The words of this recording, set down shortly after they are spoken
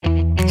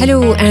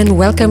Hello and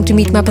welcome to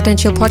Meet My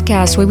Potential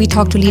podcast, where we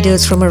talk to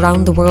leaders from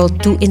around the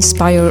world to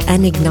inspire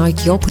and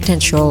ignite your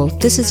potential.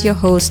 This is your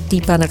host,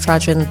 Deepa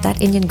Natarajan,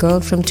 that Indian girl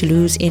from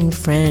Toulouse in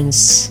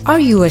France. Are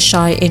you a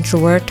shy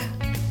introvert?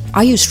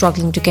 Are you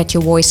struggling to get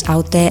your voice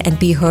out there and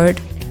be heard?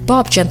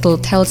 Bob Gentle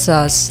tells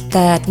us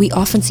that we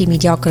often see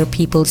mediocre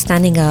people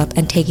standing up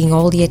and taking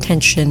all the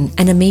attention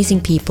and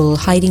amazing people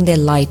hiding their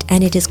light,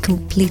 and it is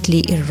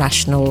completely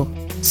irrational.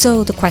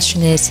 So the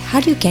question is,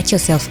 how do you get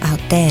yourself out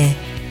there?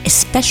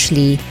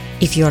 Especially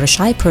if you're a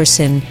shy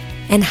person,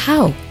 and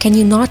how can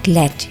you not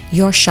let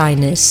your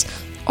shyness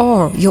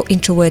or your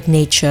introvert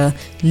nature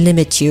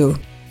limit you?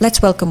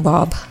 Let's welcome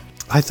Bob.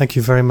 I thank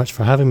you very much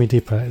for having me,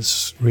 Deepa.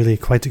 It's really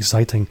quite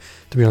exciting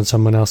to be on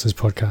someone else's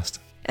podcast.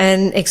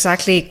 And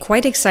exactly,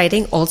 quite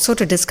exciting also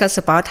to discuss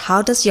about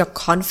how does your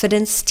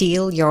confidence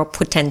steal your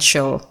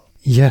potential?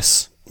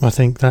 Yes, I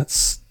think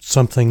that's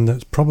something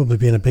that's probably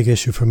been a big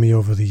issue for me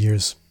over the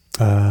years.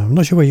 I'm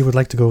not sure where you would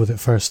like to go with it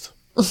first.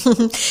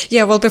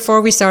 Yeah, well,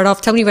 before we start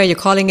off, tell me where you're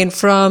calling in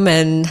from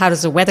and how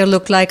does the weather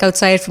look like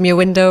outside from your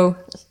window?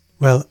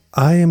 Well,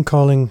 I am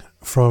calling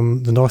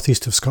from the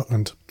northeast of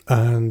Scotland,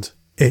 and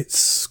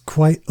it's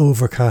quite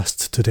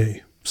overcast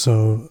today.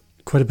 So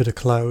quite a bit of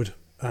cloud,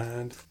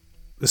 and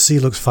the sea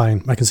looks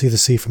fine. I can see the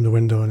sea from the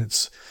window, and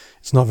it's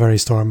not very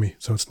stormy,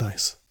 so it's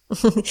nice.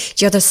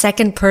 You're the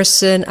second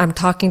person I'm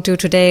talking to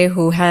today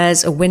who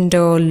has a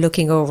window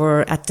looking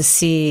over at the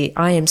sea.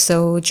 I am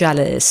so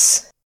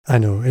jealous. I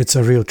know, it's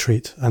a real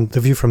treat. And the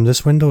view from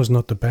this window is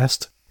not the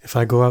best. If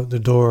I go out the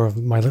door of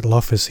my little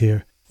office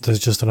here, there's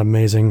just an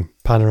amazing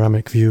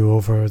panoramic view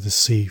over the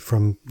sea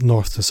from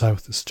north to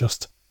south. It's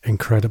just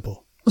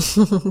incredible.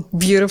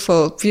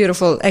 Beautiful,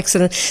 beautiful,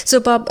 excellent.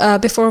 So Bob,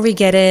 before we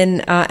get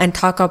in and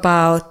talk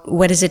about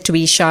what is it to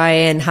be shy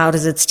and how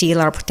does it steal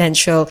our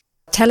potential,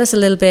 tell us a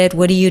little bit,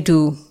 what do you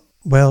do?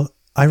 Well,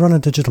 I run a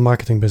digital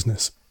marketing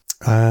business,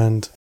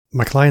 and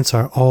my clients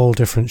are all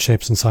different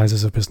shapes and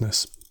sizes of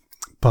business.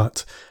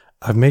 But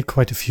I've made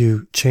quite a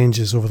few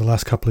changes over the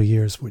last couple of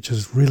years, which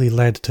has really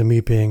led to me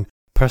being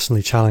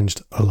personally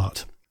challenged a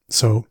lot.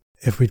 So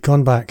if we'd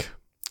gone back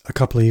a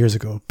couple of years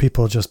ago,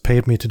 people just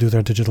paid me to do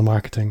their digital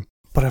marketing.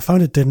 But I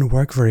found it didn't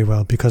work very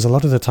well because a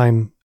lot of the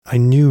time I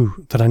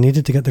knew that I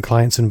needed to get the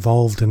clients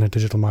involved in their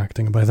digital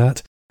marketing. And by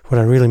that, what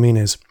I really mean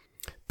is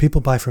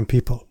people buy from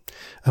people,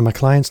 and my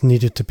clients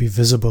needed to be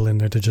visible in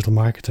their digital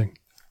marketing.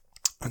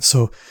 And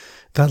so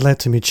that led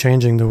to me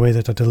changing the way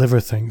that I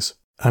deliver things,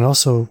 and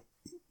also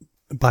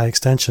by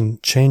extension,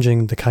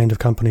 changing the kind of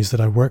companies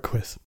that I work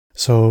with.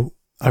 So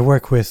I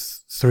work with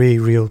three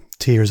real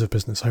tiers of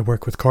business. I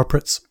work with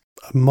corporates,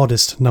 a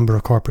modest number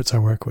of corporates I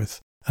work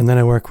with. And then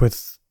I work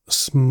with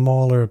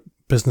smaller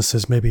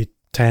businesses, maybe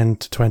 10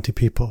 to 20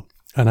 people.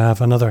 And I have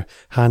another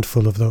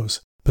handful of those.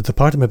 But the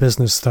part of my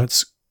business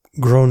that's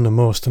grown the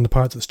most and the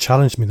part that's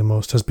challenged me the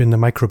most has been the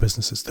micro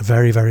businesses, the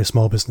very, very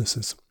small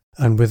businesses.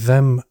 And with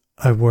them,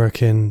 I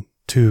work in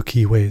two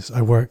key ways.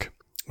 I work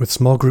with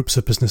small groups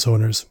of business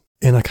owners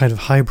in a kind of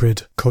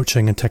hybrid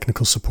coaching and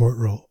technical support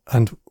role.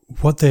 And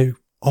what they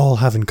all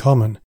have in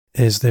common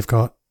is they've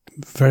got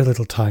very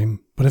little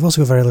time, but they've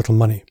also got very little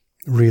money,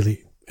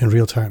 really, in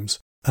real terms.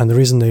 And the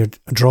reason they're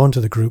drawn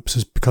to the groups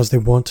is because they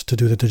want to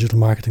do the digital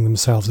marketing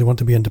themselves. They want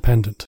to be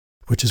independent,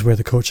 which is where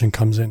the coaching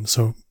comes in.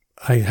 So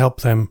I help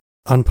them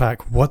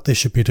unpack what they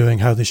should be doing,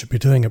 how they should be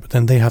doing it, but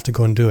then they have to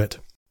go and do it.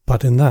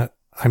 But in that,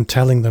 I'm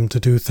telling them to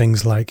do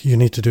things like you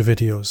need to do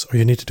videos, or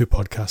you need to do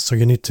podcasts, or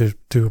you need to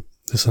do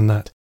this and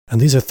that. And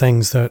these are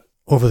things that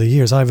over the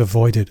years I've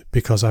avoided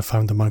because I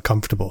found them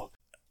uncomfortable.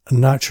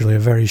 Naturally, a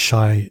very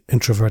shy,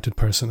 introverted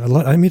person.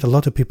 I meet a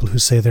lot of people who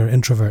say they're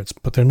introverts,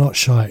 but they're not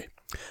shy.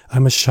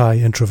 I'm a shy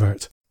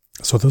introvert.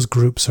 So those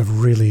groups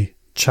have really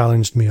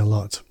challenged me a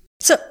lot.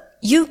 So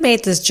you've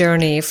made this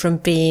journey from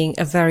being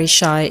a very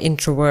shy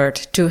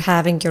introvert to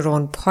having your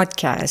own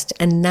podcast,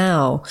 and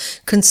now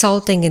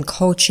consulting and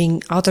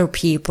coaching other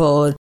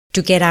people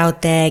to get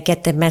out there,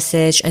 get the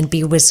message and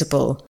be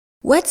visible.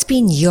 What's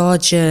been your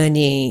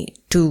journey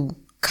to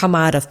come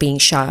out of being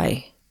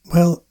shy?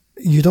 Well,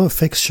 you don't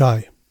fix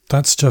shy.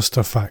 That's just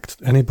a fact.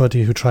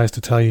 Anybody who tries to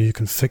tell you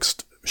can fix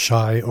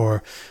shy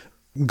or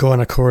go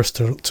on a course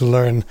to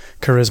learn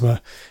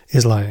charisma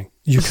is lying.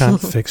 You can't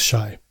fix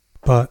shy.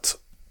 But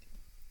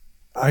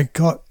I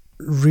got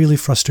really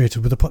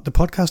frustrated with the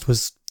podcast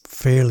was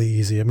fairly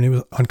easy. I mean, it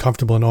was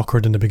uncomfortable and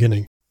awkward in the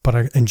beginning, but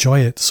I enjoy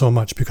it so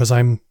much because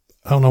on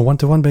a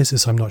one-to-one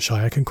basis, I'm not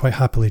shy. I can quite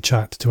happily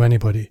chat to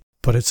anybody.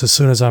 But it's as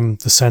soon as I'm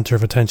the center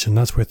of attention,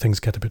 that's where things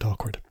get a bit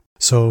awkward.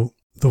 So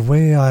the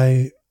way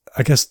I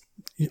guess,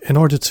 in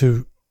order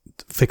to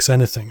fix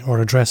anything or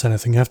address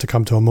anything, you have to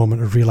come to a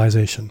moment of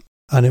realization.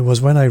 And it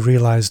was when I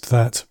realized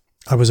that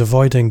I was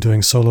avoiding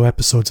doing solo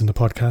episodes in the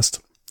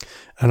podcast.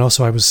 And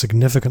also I was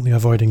significantly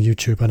avoiding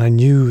YouTube. And I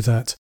knew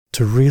that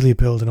to really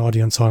build an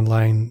audience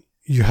online,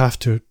 you have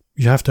to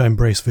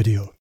embrace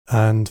video.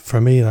 And for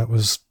me, that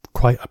was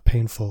quite a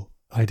painful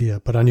idea,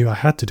 but I knew I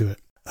had to do it.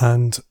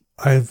 And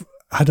I've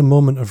had a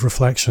moment of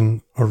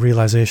reflection or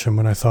realization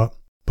when I thought,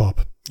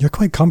 Bob, you're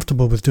quite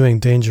comfortable with doing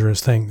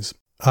dangerous things.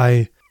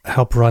 I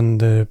help run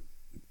the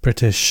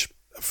British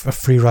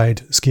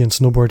freeride ski and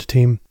snowboard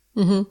team.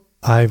 Mm-hmm.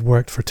 I've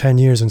worked for 10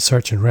 years in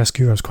search and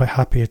rescue. I was quite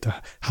happy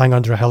to hang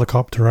under a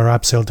helicopter or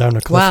abseil down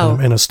a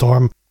cliff in a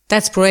storm.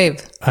 That's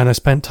brave. And I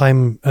spent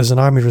time as an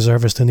army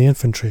reservist in the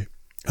infantry.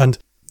 And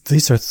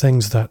these are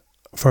things that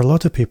for a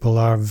lot of people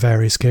are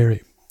very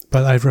scary.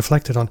 But I've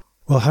reflected on,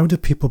 well, how do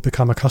people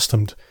become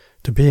accustomed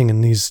to being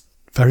in these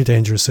very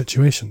dangerous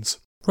situations?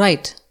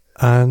 Right.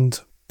 And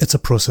it's a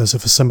process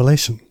of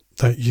assimilation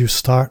that you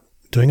start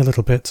doing a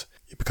little bit,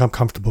 you become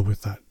comfortable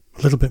with that.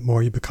 A little bit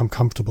more, you become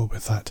comfortable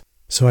with that.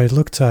 So I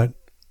looked at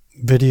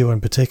video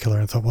in particular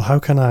and thought, well, how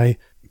can I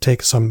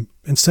take some,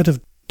 instead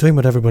of doing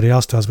what everybody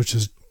else does, which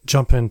is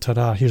jump in,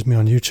 ta-da, here's me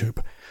on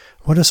YouTube.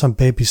 What are some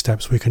baby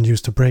steps we can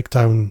use to break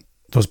down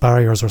those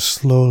barriers or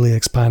slowly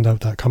expand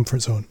out that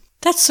comfort zone?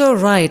 That's so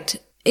right.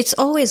 It's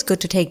always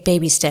good to take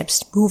baby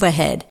steps, move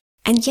ahead.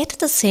 And yet at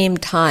the same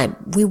time,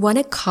 we want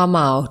to come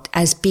out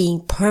as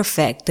being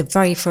perfect the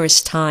very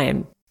first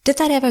time. Did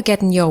that ever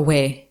get in your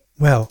way?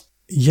 Well,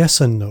 yes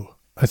and no.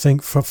 I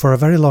think for a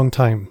very long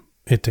time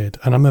it did.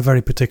 And I'm a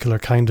very particular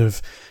kind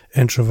of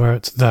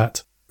introvert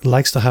that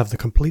likes to have the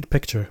complete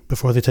picture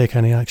before they take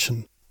any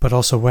action. But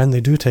also when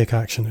they do take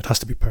action, it has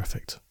to be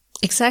perfect.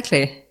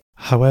 Exactly.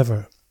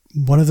 However,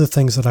 one of the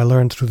things that I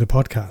learned through the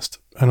podcast,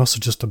 and also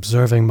just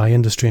observing my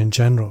industry in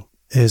general,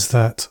 is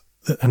that,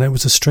 and it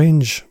was a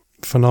strange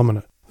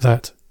phenomena,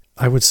 that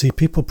I would see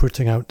people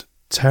putting out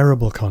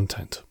terrible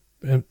content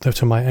in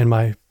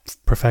my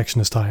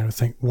perfectionist eye, and I would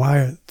think, why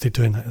are they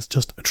doing that? It's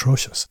just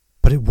atrocious.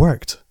 But it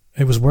worked.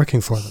 It was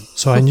working for them.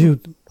 So I knew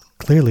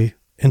clearly,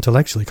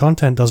 intellectually,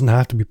 content doesn't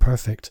have to be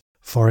perfect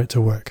for it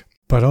to work.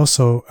 But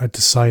also I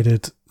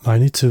decided I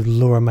need to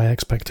lower my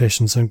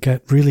expectations and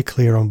get really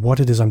clear on what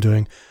it is I'm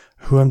doing,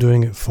 who I'm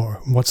doing it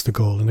for, and what's the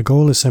goal. And the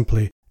goal is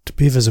simply to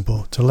be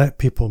visible, to let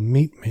people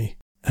meet me,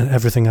 and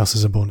everything else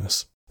is a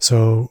bonus.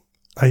 So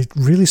I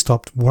really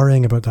stopped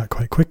worrying about that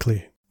quite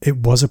quickly. It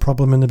was a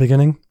problem in the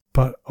beginning,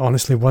 but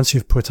honestly, once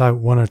you've put out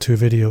 1 or 2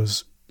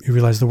 videos, you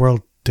realize the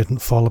world didn't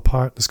fall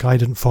apart, the sky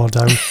didn't fall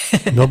down,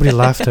 nobody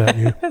laughed at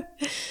you.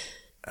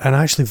 And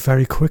actually,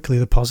 very quickly,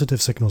 the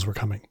positive signals were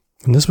coming.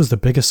 And this was the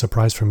biggest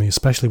surprise for me,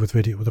 especially with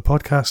video. With the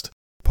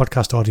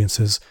podcast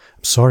audiences,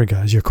 I'm sorry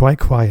guys, you're quite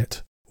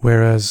quiet.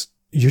 Whereas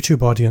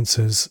YouTube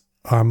audiences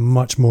are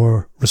much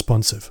more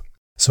responsive.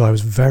 So I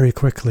was very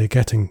quickly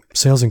getting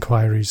sales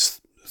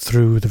inquiries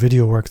through the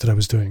video work that I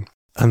was doing.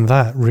 And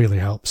that really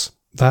helps.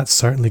 That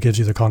certainly gives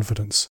you the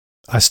confidence.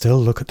 I still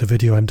look at the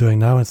video I'm doing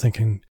now and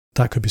thinking,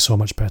 that could be so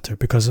much better.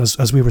 Because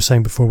as we were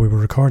saying before we were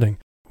recording,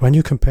 when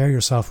you compare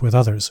yourself with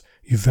others,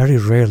 you very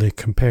rarely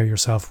compare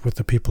yourself with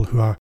the people who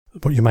are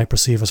what you might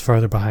perceive as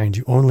further behind.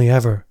 You only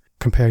ever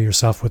compare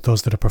yourself with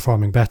those that are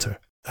performing better.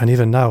 And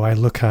even now, I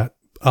look at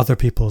other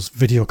people's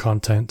video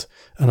content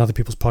and other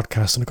people's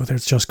podcasts and I go,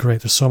 it's just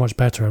great. They're so much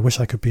better. I wish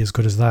I could be as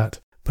good as that.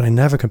 But I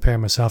never compare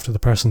myself to the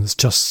person that's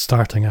just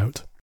starting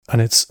out.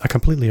 And it's a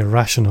completely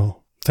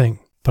irrational thing.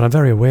 But I'm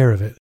very aware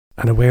of it.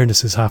 And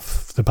awareness is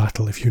half the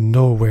battle. If you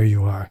know where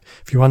you are,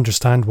 if you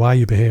understand why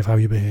you behave, how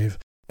you behave,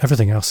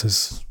 everything else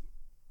is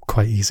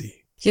quite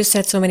easy. You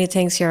said so many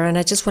things here, and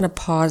I just want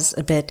to pause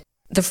a bit.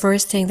 The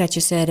first thing that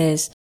you said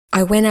is,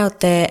 I went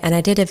out there and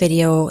I did a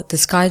video, the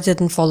sky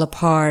didn't fall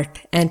apart,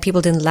 and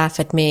people didn't laugh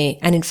at me.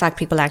 And in fact,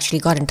 people actually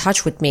got in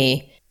touch with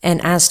me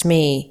and asked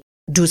me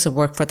do some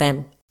work for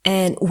them.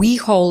 And we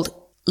hold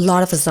a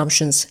lot of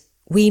assumptions.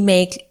 We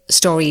make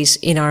stories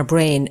in our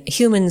brain.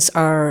 Humans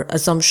are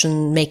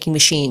assumption-making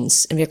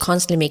machines, and we're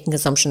constantly making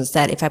assumptions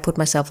that if I put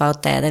myself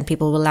out there, then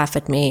people will laugh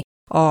at me,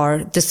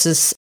 or this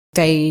is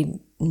very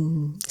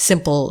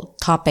simple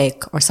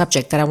topic or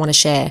subject that I want to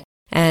share,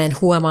 and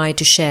who am I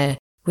to share?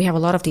 We have a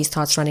lot of these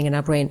thoughts running in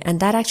our brain,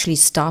 and that actually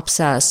stops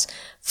us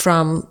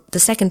from the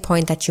second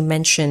point that you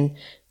mentioned,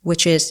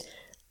 which is,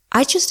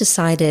 I just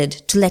decided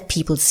to let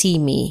people see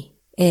me.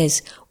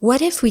 Is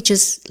what if we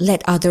just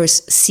let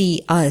others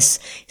see us,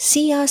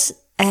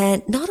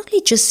 and not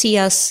only just see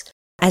us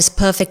as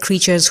perfect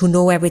creatures who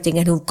know everything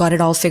and who've got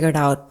it all figured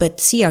out, but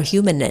see our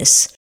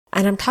humanness.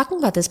 And I'm talking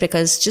about this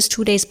because just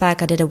 2 days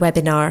back, I did a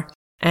webinar,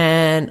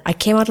 and I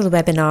came out of the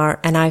webinar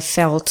and I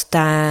felt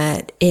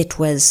that it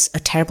was a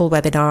terrible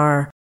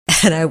webinar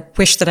and I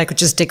wished that I could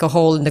just dig a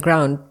hole in the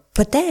ground.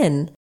 But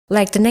then,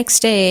 like the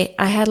next day,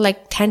 I had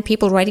like 10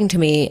 people writing to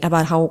me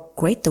about how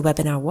great the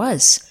webinar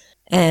was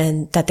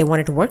and that they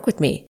wanted to work with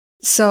me.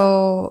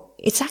 So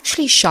it's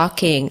actually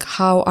shocking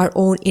how our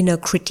own inner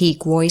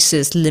critique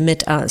voices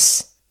limit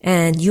us.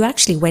 And you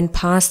actually went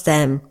past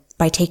them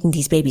by taking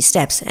these baby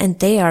steps. And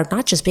they are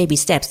not just baby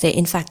steps, they're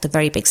in fact the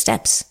very big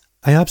steps.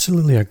 I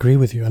absolutely agree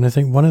with you. And I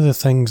think one of the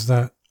things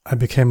that I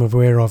became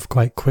aware of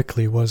quite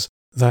quickly was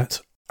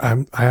that I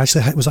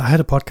had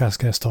a podcast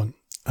guest on,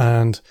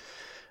 and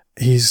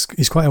he's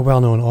quite a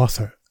well-known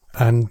author.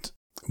 And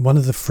one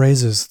of the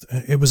phrases,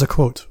 it was a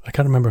quote. I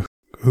can't remember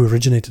who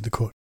originated the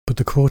quote, but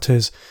the quote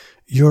is,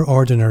 "Your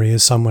ordinary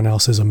is someone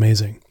else's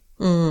amazing."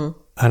 And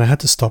I had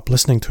to stop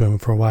listening to him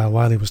for a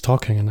while he was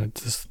talking, and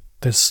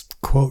this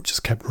quote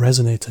just kept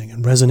resonating,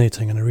 and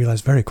I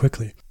realized very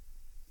quickly,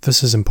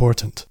 this is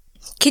important.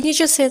 Can you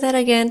just say that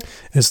again?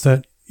 Is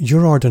that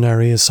your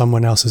ordinary is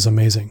someone else's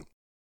amazing.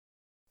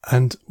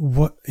 And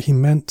what he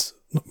meant,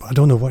 I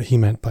don't know what he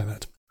meant by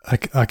that.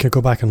 I could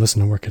go back and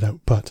listen and work it out.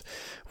 But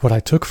what I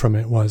took from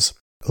it was,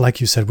 like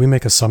you said, we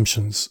make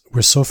assumptions.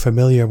 We're so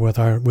familiar with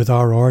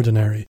our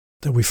ordinary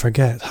that we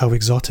forget how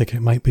exotic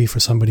it might be for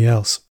somebody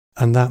else.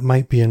 And that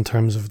might be in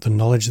terms of the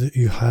knowledge that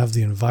you have,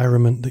 the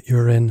environment that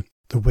you're in,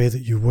 the way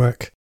that you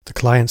work, the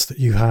clients that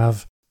you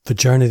have, the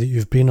journey that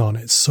you've been on.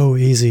 It's so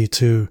easy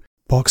to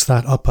box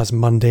that up as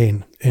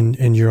mundane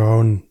in your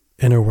own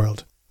inner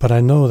world. But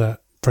I know that,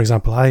 for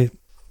example, I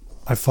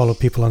follow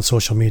people on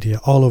social media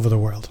all over the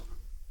world.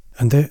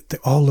 And they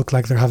all look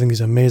like they're having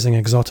these amazing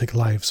exotic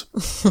lives.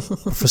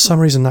 But for some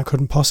reason, that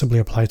couldn't possibly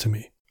apply to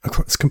me.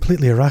 It's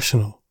completely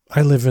irrational.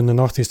 I live in the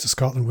northeast of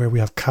Scotland where we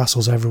have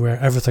castles everywhere.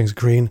 Everything's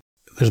green.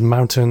 There's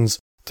mountains,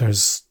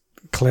 there's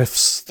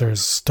cliffs, there's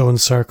stone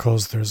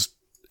circles, there's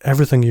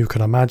everything you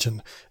can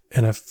imagine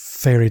in a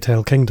fairy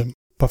tale kingdom.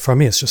 But for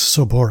me, it's just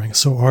so boring,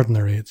 so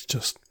ordinary. It's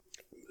just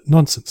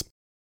nonsense.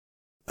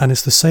 And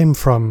it's the same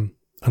from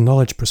a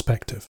knowledge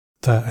perspective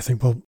that I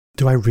think, well,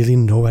 do I really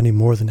know any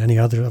more than any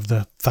other of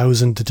the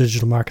 1,000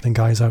 digital marketing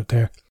guys out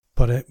there?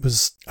 But it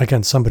was,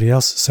 again, somebody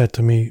else said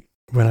to me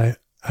when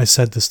I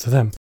said this to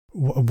them,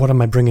 what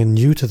am I bringing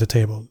new to the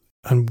table?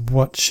 And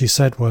what she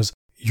said was,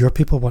 your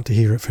people want to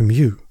hear it from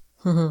you.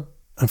 Mm-hmm.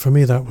 And for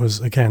me, that was,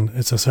 again,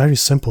 it's a very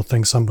simple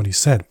thing somebody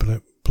said, but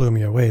it blew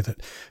me away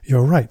that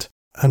you're right.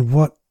 And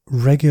what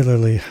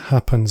regularly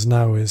happens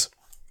now is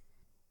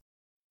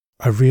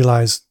I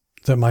realize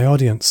that my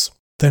audience,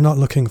 they're not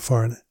looking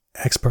for an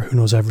expert who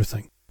knows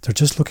everything. They're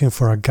just looking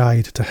for a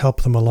guide to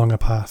help them along a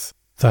path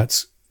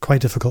that's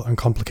quite difficult and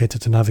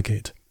complicated to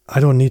navigate. I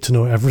don't need to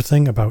know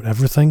everything about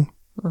everything,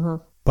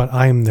 but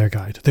I'm their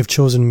guide. They've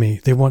chosen me.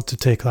 They want to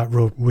take that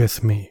road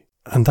with me.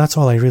 And that's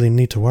all I really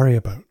need to worry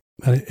about.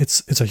 And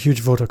it's a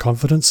huge vote of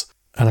confidence,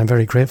 and I'm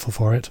very grateful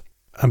for it.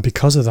 And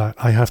because of that,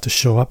 I have to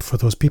show up for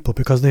those people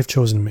because they've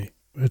chosen me.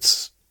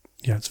 It's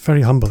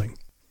very humbling.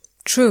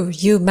 True,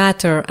 you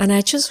matter. And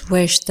I just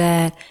wish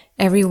that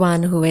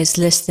everyone who is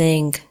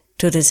listening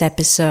to this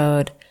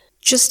episode,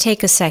 just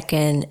take a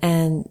second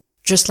and,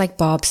 just like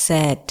Bob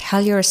said,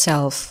 tell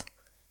yourself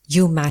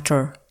you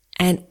matter.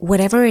 And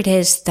whatever it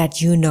is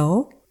that you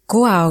know,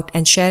 go out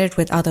and share it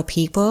with other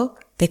people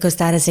because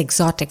that is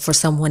exotic for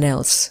someone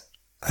else.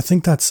 I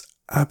think that's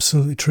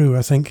absolutely true.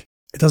 I think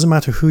it doesn't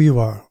matter who you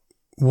are,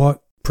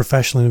 what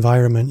professional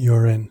environment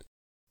you're in.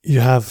 You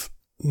have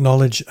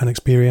knowledge and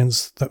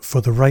experience that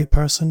for the right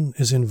person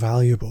is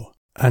invaluable.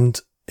 And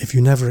if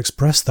you never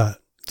express that,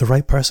 the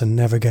right person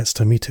never gets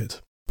to meet it.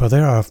 But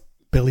there are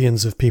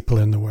billions of people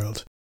in the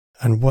world.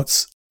 And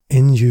what's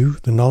in you,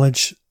 the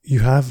knowledge you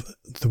have,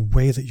 the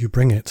way that you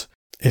bring it,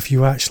 if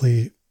you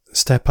actually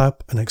step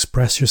up and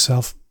express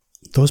yourself,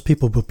 those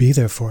people will be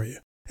there for you.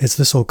 It's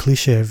this old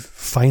cliche of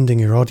finding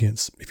your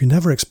audience. If you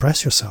never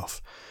express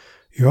yourself,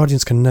 your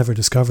audience can never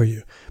discover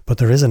you. But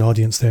there is an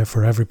audience there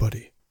for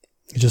everybody.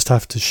 You just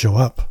have to show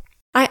up.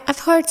 I've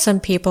heard some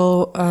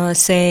people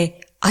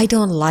say, I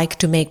don't like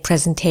to make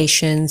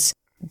presentations.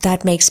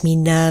 That makes me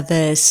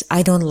nervous.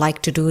 I don't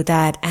like to do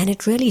that. And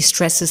it really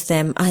stresses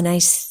them. And I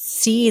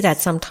see that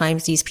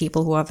sometimes these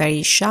people who are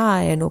very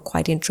shy and are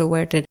quite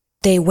introverted,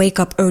 they wake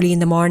up early in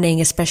the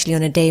morning, especially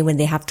on a day when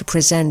they have to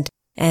present,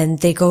 and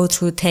they go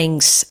through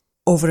things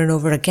over and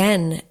over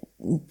again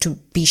to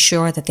be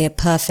sure that they're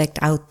perfect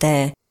out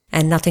there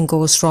and nothing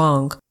goes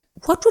wrong.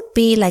 What would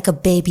be like a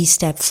baby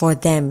step for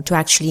them to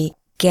actually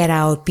get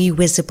out, be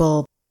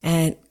visible,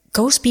 and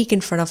go speak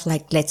in front of,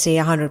 like, let's say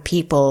 100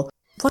 people?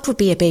 What would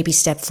be a baby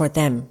step for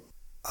them?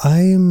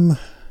 I'm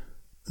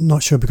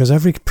not sure because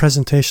every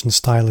presentation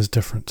style is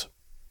different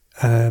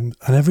and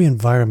every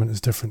environment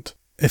is different.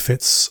 If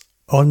it's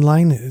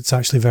online, it's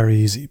actually very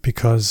easy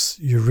because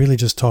you're really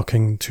just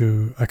talking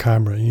to a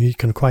camera and you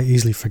can quite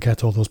easily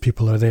forget all those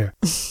people are there.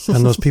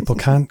 And those people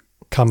can't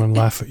come and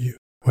laugh at you.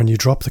 When you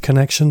drop the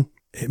connection,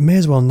 it may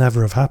as well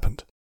never have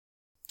happened.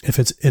 If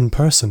it's in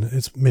person,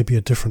 it's maybe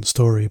a different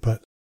story.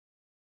 But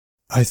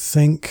I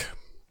think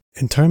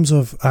in terms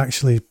of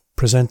actually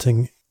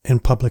presenting in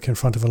public in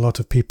front of a lot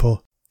of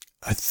people,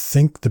 I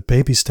think the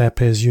baby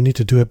step is you need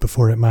to do it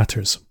before it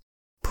matters.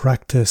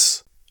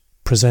 Practice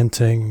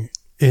presenting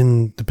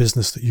in the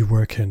business that you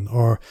work in,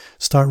 or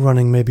start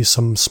running maybe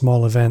some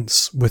small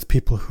events with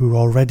people who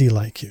already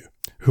like you,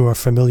 who are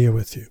familiar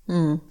with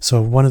you.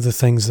 So one of the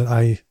things that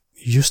I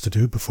used to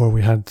do before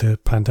we had the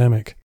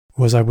pandemic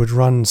was I would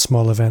run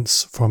small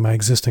events for my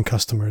existing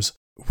customers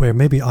where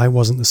maybe I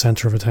wasn't the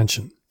center of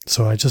attention.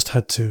 So I just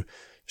had to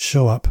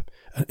show up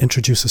and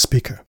introduce a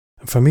speaker.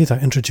 And for me,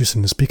 that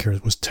introducing the speaker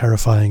was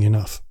terrifying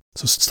enough.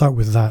 So start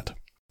with that.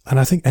 And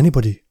I think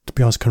anybody, to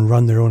be honest, can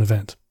run their own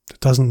event. It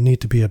doesn't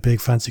need to be a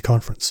big fancy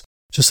conference.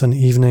 Just an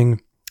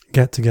evening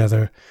get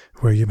together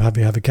where you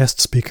maybe have a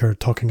guest speaker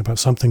talking about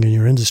something in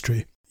your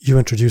industry. You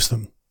introduce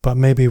them. But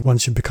maybe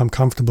once you become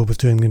comfortable with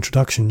doing the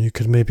introduction, you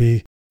could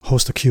maybe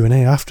host a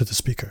Q&A after the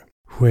speaker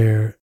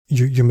where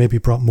you maybe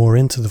brought more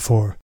into the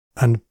fore.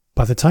 And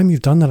By the time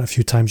you've done that a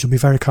few times, you'll be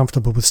very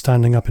comfortable with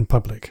standing up in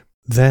public.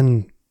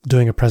 Then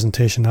doing a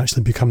presentation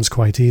actually becomes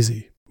quite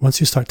easy. Once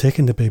you start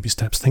taking the baby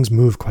steps, things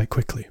move quite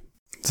quickly.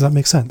 Does that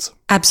make sense?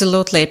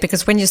 Absolutely,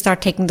 because when you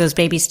start taking those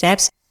baby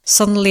steps,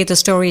 suddenly the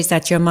stories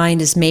that your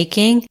mind is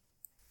making,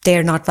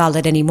 they're not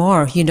valid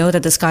anymore. You know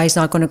that the sky is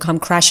not going to come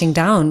crashing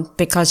down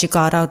because you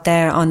got out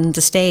there on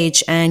the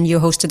stage and you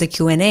hosted the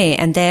Q&A,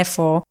 and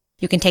therefore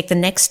you can take the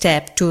next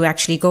step to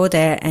actually go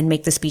there and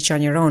make the speech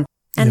on your own.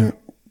 And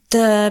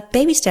the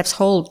baby steps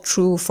hold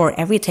true for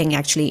everything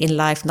actually in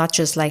life, not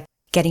just like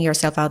getting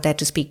yourself out there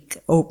to speak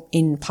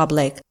in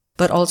public,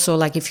 but also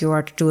like if you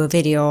are to do a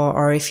video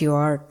or if you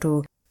are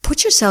to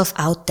put yourself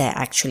out there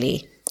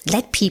actually.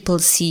 Let people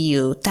see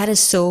you. That is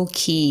so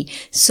key.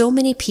 So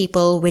many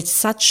people with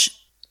such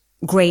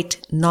great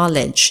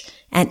knowledge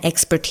and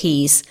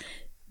expertise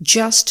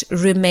just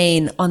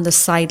remain on the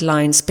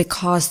sidelines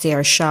because they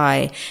are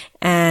shy.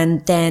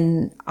 And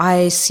then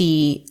I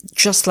see,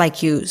 just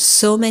like you,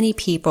 so many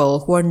people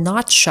who are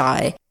not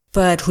shy,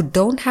 but who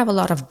don't have a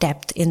lot of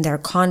depth in their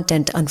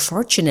content,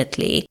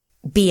 unfortunately,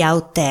 be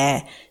out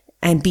there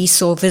and be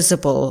so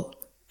visible.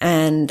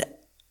 And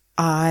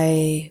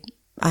I'm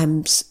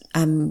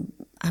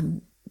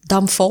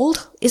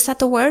dumbfolded. Is that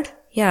the word?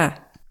 Yeah.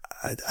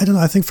 I don't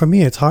know. I think for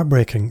me, it's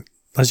heartbreaking.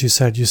 As you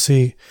said, you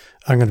see,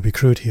 I'm going to be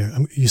crude here.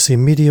 You see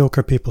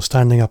mediocre people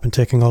standing up and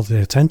taking all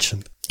the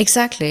attention.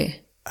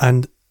 Exactly.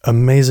 And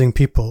amazing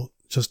people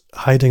just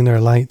hiding their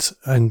light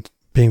and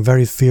being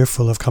very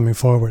fearful of coming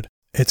forward.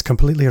 It's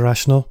completely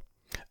irrational.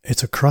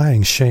 It's a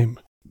crying shame,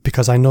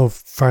 because I know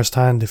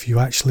firsthand, if you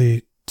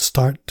actually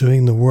start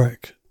doing the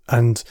work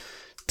and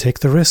take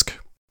the risk,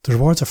 the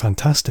rewards are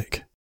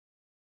fantastic.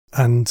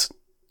 And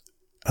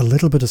a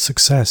little bit of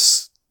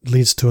success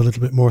leads to a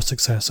little bit more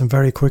success. And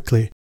very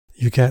quickly,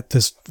 you get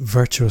this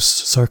virtuous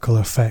circle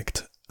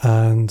effect.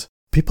 And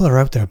people are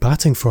out there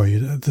batting for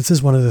you. This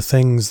is one of the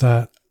things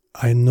that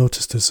I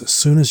noticed is as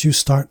soon as you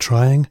start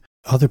trying,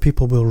 other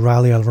people will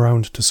rally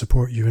around to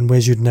support you in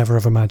ways you'd never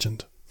have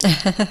imagined.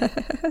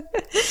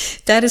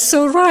 That is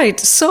so right.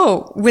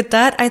 So with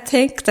that, I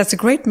think that's a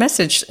great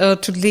message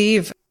to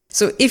leave.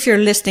 So if you're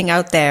listening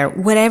out there,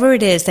 whatever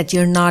it is that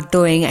you're not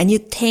doing and you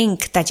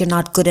think that you're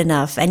not good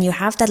enough and you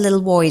have that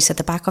little voice at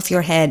the back of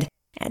your head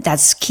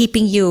that's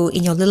keeping you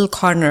in your little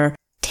corner,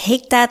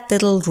 take that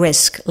little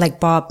risk like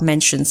Bob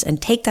mentions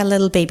and take that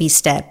little baby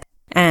step.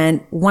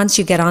 And once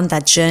you get on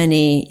that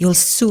journey, you'll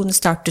soon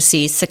start to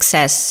see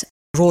success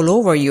roll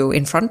over you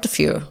in front of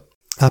you.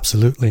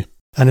 Absolutely.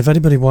 And if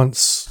anybody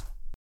wants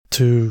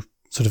to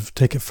sort of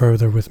take it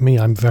further with me,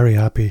 I'm very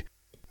happy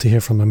to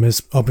hear from them.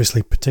 Is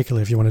obviously,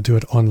 particularly if you want to do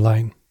it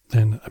online,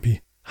 then I'd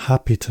be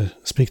happy to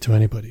speak to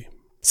anybody.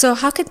 So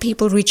how can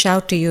people reach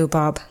out to you,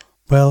 Bob?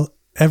 Well,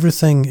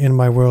 everything in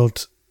my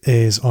world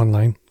is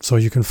online. So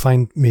you can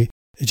find me.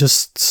 You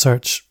just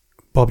search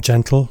Bob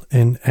Gentle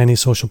in any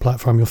social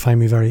platform. You'll find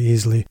me very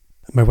easily.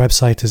 My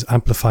website is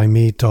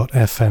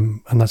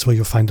amplifyme.fm, and that's where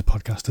you'll find the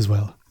podcast as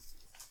well.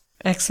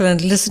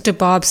 Excellent. Listen to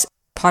Bob's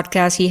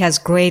podcast. He has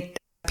great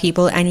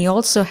people, and he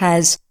also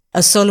has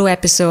a solo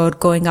episode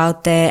going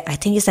out there. I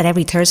think is that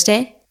every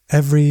Thursday?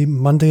 Every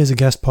Monday is a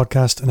guest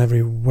podcast, and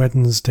every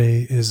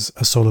Wednesday is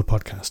a solo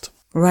podcast.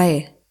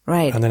 Right.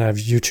 And then I have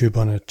YouTube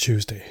on a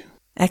Tuesday.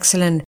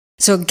 Excellent.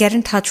 So get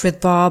in touch with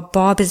Bob.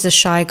 Bob is a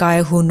shy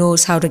guy who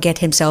knows how to get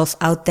himself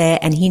out there,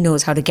 and he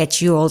knows how to get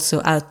you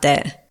also out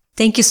there.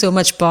 Thank you so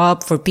much,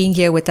 Bob, for being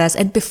here with us.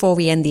 And before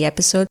we end the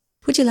episode,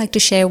 would you like to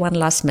share one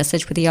last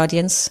message with the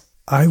audience?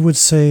 I would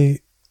say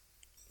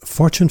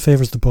fortune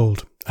favors the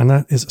bold. And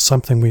that is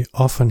something we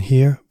often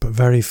hear, but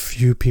very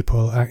few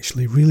people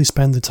actually really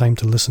spend the time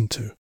to listen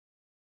to.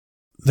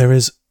 There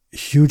is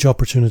huge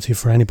opportunity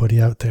for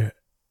anybody out there.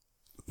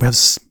 We have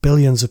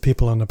billions of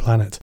people on the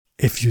planet.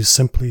 If you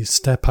simply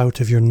step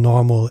out of your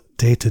normal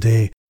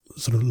day-to-day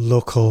sort of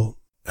local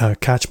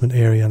catchment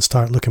area and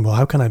start looking, well,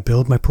 how can I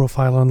build my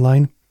profile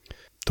online?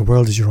 The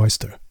world is your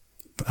oyster.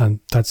 And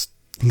that's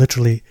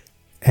literally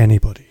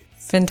anybody.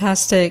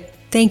 Fantastic.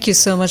 Thank you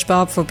so much,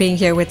 Bob, for being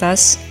here with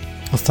us.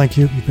 Well, thank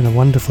you. You've been a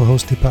wonderful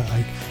host, Deepa.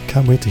 I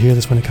can't wait to hear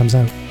this when it comes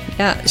out.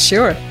 Yeah,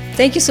 sure.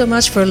 Thank you so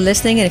much for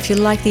listening. And if you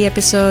like the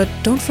episode,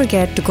 don't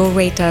forget to go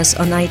rate us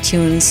on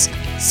iTunes.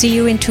 See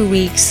you in 2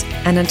 weeks.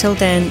 And until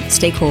then,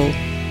 stay cool.